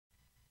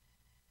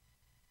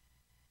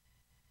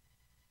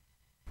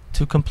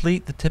To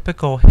complete the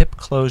typical hip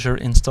closure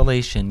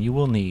installation, you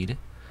will need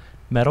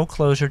metal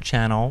closure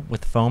channel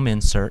with foam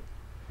insert,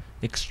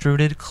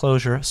 extruded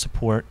closure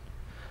support,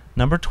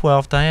 number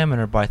 12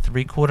 diameter by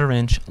 3/4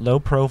 inch low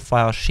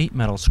profile sheet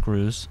metal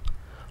screws,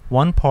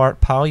 1 part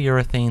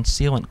polyurethane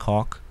sealant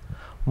caulk,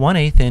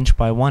 1/8 inch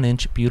by 1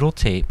 inch butyl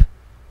tape,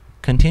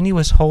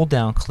 continuous hold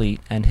down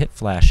cleat and hip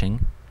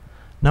flashing,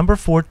 number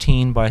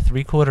 14 by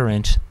 3/4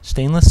 inch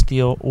stainless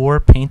steel or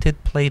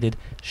painted plated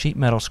sheet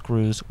metal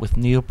screws with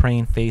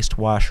neoprene faced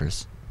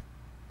washers.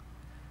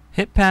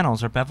 Hip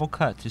panels are bevel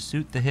cut to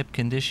suit the hip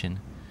condition.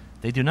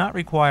 They do not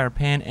require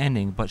pan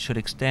ending but should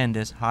extend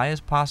as high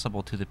as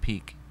possible to the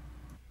peak.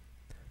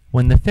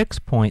 When the fix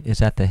point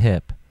is at the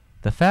hip,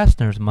 the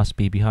fasteners must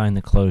be behind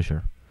the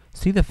closure.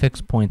 See the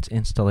fix points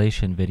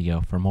installation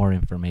video for more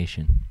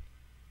information.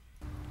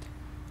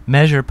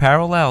 Measure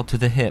parallel to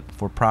the hip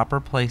for proper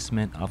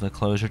placement of the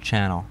closure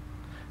channel.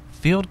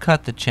 Field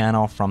cut the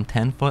channel from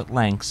 10-foot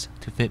lengths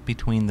to fit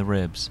between the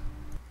ribs.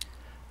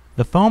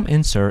 The foam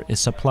insert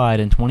is supplied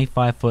in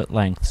 25-foot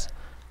lengths.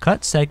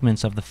 Cut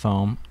segments of the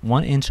foam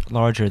 1 inch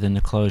larger than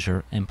the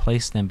closure and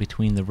place them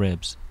between the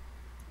ribs.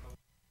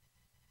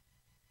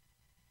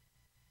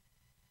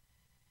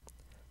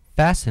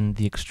 Fasten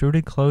the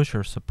extruded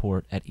closure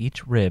support at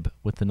each rib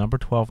with the number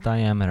 12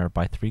 diameter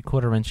by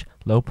 3/4 inch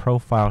low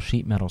profile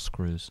sheet metal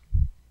screws.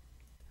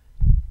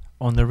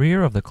 On the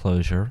rear of the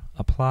closure,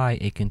 apply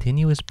a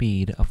continuous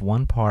bead of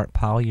 1 part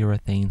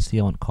polyurethane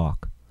sealant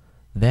caulk.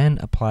 Then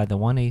apply the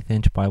 1/8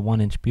 inch by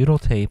 1 inch butyl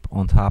tape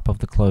on top of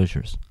the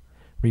closures.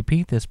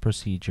 Repeat this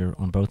procedure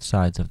on both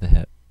sides of the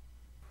hip.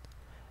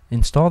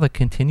 Install the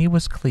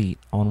continuous cleat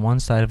on one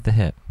side of the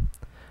hip.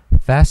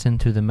 Fasten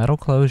to the metal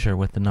closure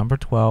with the number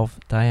 12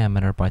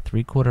 diameter by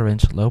 3/4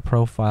 inch low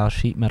profile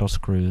sheet metal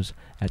screws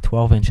at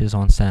 12 inches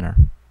on center.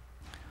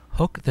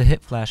 Hook the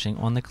hip flashing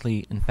on the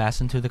cleat and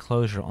fasten to the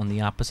closure on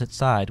the opposite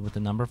side with the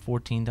number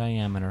 14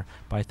 diameter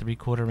by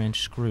 3/4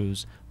 inch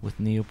screws with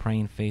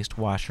neoprene faced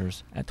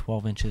washers at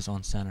 12 inches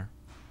on center.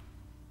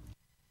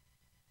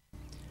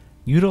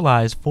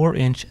 Utilize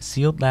 4-inch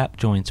sealed lap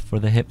joints for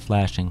the hip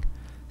flashing.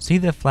 See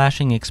the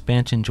flashing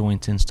expansion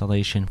joints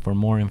installation for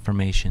more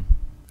information.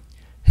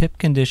 Hip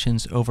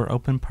conditions over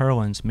open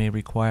purlins may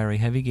require a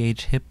heavy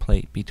gauge hip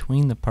plate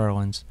between the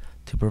purlins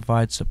to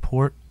provide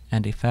support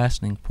and a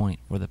fastening point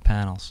for the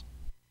panels.